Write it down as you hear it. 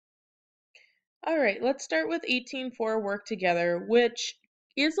All right, let's start with 18.4 work together, which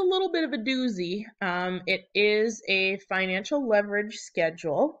is a little bit of a doozy. It is a financial leverage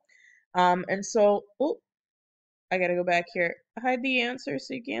schedule. Oh, I gotta go back here. Hide the answer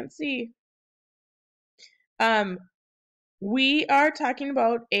so you can't see. Um, we are talking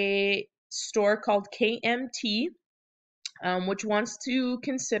about a store called KMT, which wants to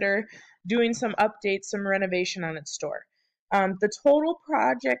consider doing some updates, some renovation on its store. The total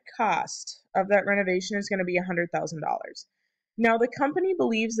project cost of that renovation is going to be $100,000. Now, the company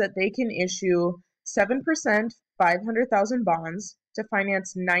believes that they can issue 7%, 500,000 bonds to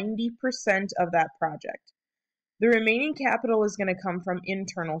finance 90% of that project. The remaining capital is going to come from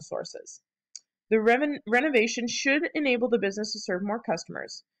internal sources. The renovation should enable the business to serve more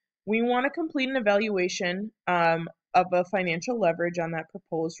customers. We want to complete an evaluation of a financial leverage on that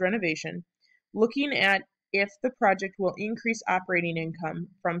proposed renovation, looking at if the project will increase operating income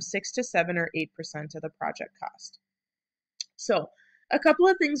from 6 to 7 or 8% of the project cost. So, a couple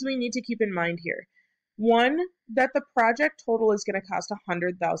of things we need to keep in mind here. One, that the project total is going to cost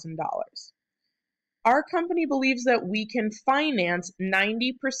 $100,000. Our company believes that we can finance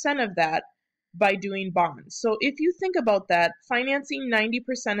 90% of that by doing bonds. So if you think about that, financing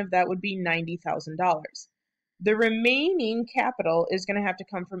 90% of that would be $90,000. The remaining capital is going to have to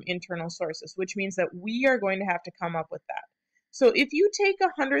come from internal sources, which means that we are going to have to come up with that. So if you take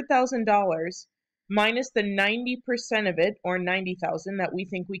 $100,000 minus the 90% of it, or 90,000 that we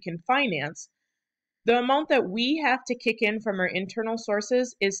think we can finance, the amount that we have to kick in from our internal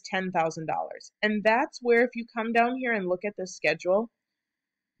sources is $10,000. And that's where, if you come down here and look at the schedule,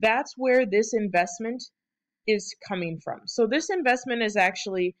 that's where this investment is coming from. So this investment is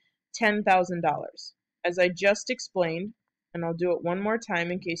actually $10,000. As I just explained, and I'll do it one more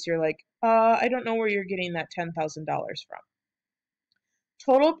time in case you're like, I don't know where you're getting that $10,000 from.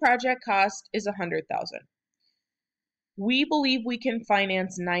 Total project cost is $100,000. We believe we can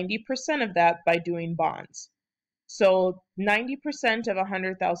finance 90% of that by doing bonds. So 90% of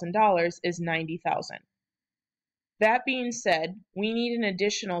 $100,000 is $90,000. That being said, we need an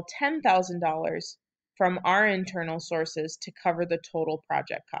additional $10,000 from our internal sources to cover the total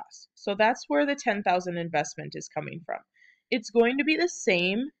project cost. So that's where the $10,000 investment is coming from. It's going to be the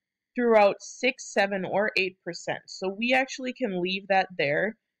same throughout 6, 7, or 8%. So we actually can leave that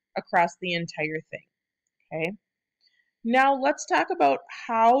there across the entire thing. Okay. Now let's talk about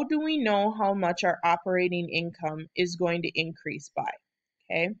how do we know how much our operating income is going to increase by.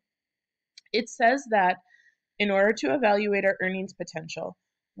 Okay. It says that in order to evaluate our earnings potential,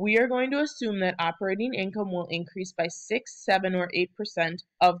 we are going to assume that operating income will increase by 6, 7, or 8%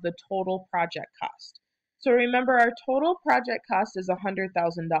 of the total project cost. So remember, our total project cost is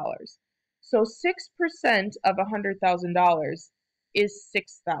 $100,000. So 6% of $100,000 is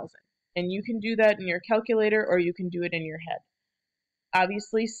 $6,000. And you can do that in your calculator or you can do it in your head.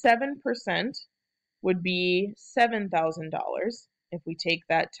 Obviously, 7% would be $7,000 if we take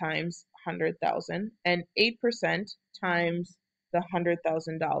that times 100,000, and 8% times the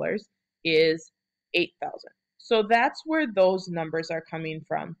 $100,000 is 8,000. So that's where those numbers are coming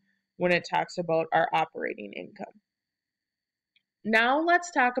from when it talks about our operating income. Now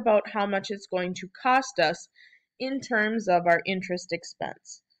let's talk about how much it's going to cost us in terms of our interest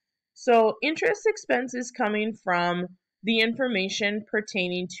expense. So interest expense is coming from the information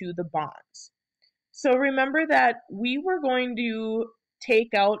pertaining to the bonds. So remember that we were going to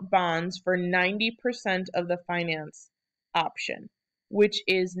take out bonds for 90% of the finance option, which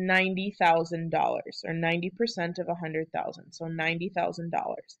is $90,000, or 90% of $100,000, so $90,000.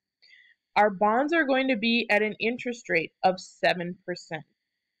 Our bonds are going to be at an interest rate of 7%.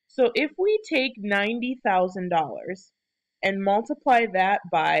 So if we take $90,000 and multiply that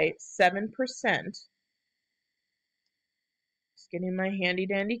by 7%, just getting my handy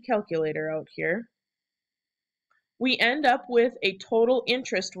dandy calculator out here, we end up with a total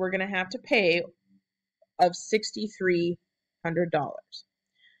interest we're going to have to pay of $6,300.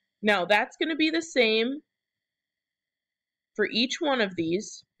 Now that's going to be the same for each one of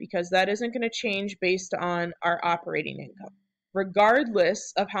these because that isn't going to change based on our operating income.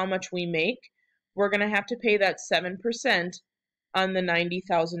 Regardless of how much we make, we're going to have to pay that 7% on the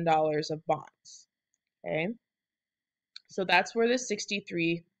 $90,000 of bonds. Okay? So that's where the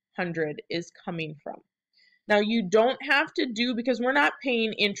 $6,300 is coming from. Now you don't have to do, because we're not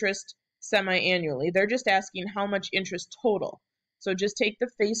paying interest semi-annually. They're just asking how much interest total. So just take the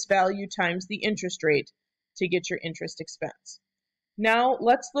face value times the interest rate to get your interest expense. Now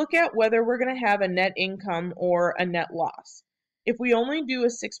let's look at whether we're going to have a net income or a net loss. If we only do a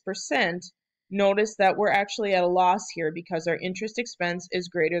 6%, notice that we're actually at a loss here because our interest expense is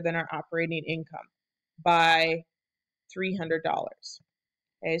greater than our operating income by $300.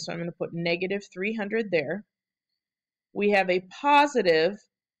 Okay, so I'm going to put negative 300 there. We have a positive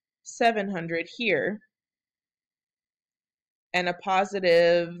 700 here and a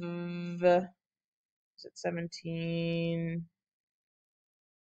positive, is it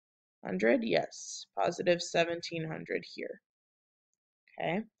 1700? Yes, positive 1700 here.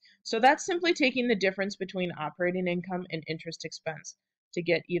 Okay, so that's simply taking the difference between operating income and interest expense to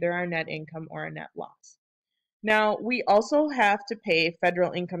get either our net income or our net loss. Now, we also have to pay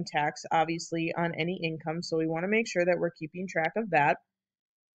federal income tax, obviously, on any income, so we want to make sure that we're keeping track of that.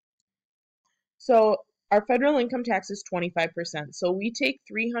 So our federal income tax is 25%. So we take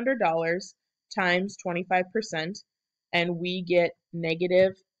 $300 times 25%, and we get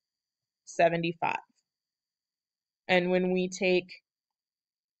negative 75. And when we take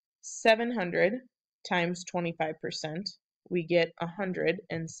 700 times 25%, we get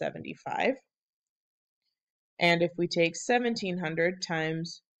 175. And if we take 1700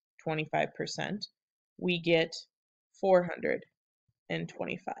 times 25%, we get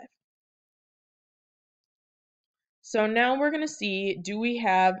 425. So now we're going to see, do we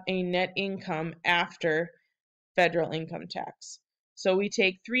have a net income after federal income tax? So we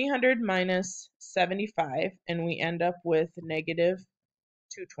take 300 minus 75 and we end up with negative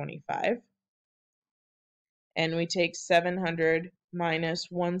 225. And we take 700 minus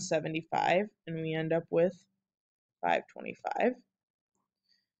 175 and we end up with 525.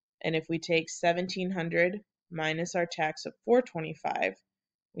 And if we take 1700 minus our tax of 425,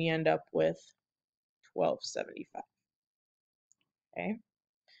 we end up with 1275. Okay.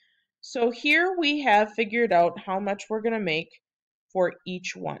 So here we have figured out how much we're going to make for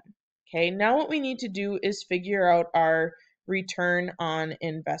each one. Okay, now what we need to do is figure out our return on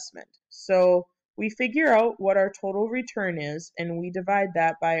investment. So we figure out what our total return is and we divide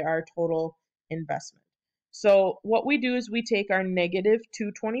that by our total investment. So what we do is we take our negative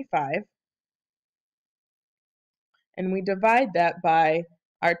 225 and we divide that by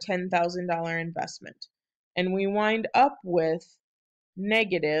our $10,000 investment. And we wind up with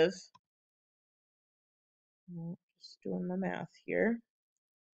negative, just doing the math here,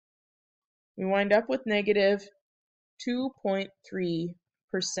 we wind up with negative 2.3%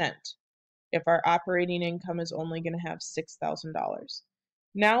 if our operating income is only going to have $6,000.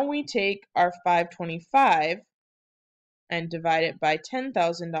 Now we take our 525 and divide it by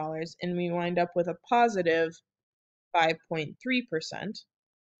 $10,000 and we wind up with a positive 5.3%.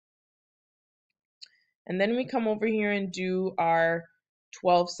 And then we come over here and do our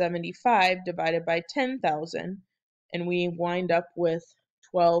 1275 divided by 10,000 and we wind up with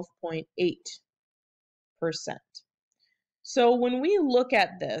 12.8%. So when we look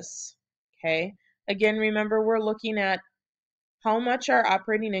at this, okay, again, remember we're looking at how much our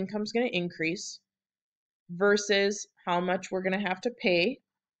operating income is going to increase versus how much we're going to have to pay,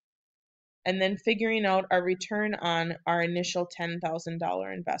 and then figuring out our return on our initial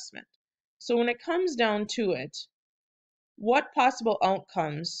 $10,000 investment. So when it comes down to it, what possible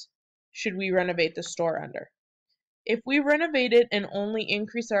outcomes should we renovate the store under? If we renovate it and only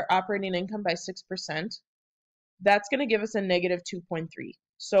increase our operating income by 6%, that's going to give us a negative 2.3.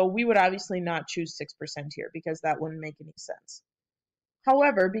 So we would obviously not choose 6% here because that wouldn't make any sense.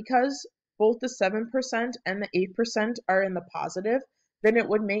 However, because both the 7% and the 8% are in the positive, then it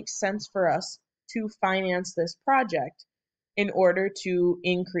would make sense for us to finance this project in order to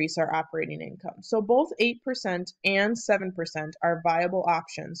increase our operating income. So both 8% and 7% are viable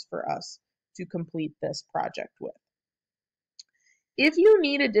options for us to complete this project with. If you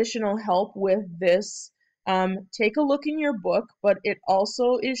need additional help with this, take a look in your book, but it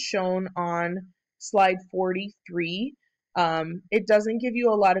also is shown on slide 43. It doesn't give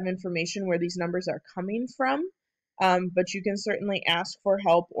you a lot of information where these numbers are coming from, but you can certainly ask for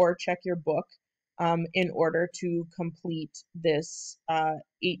help or check your book in order to complete this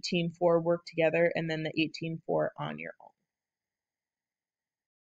 18-4 work together and then the 18-4 on your own.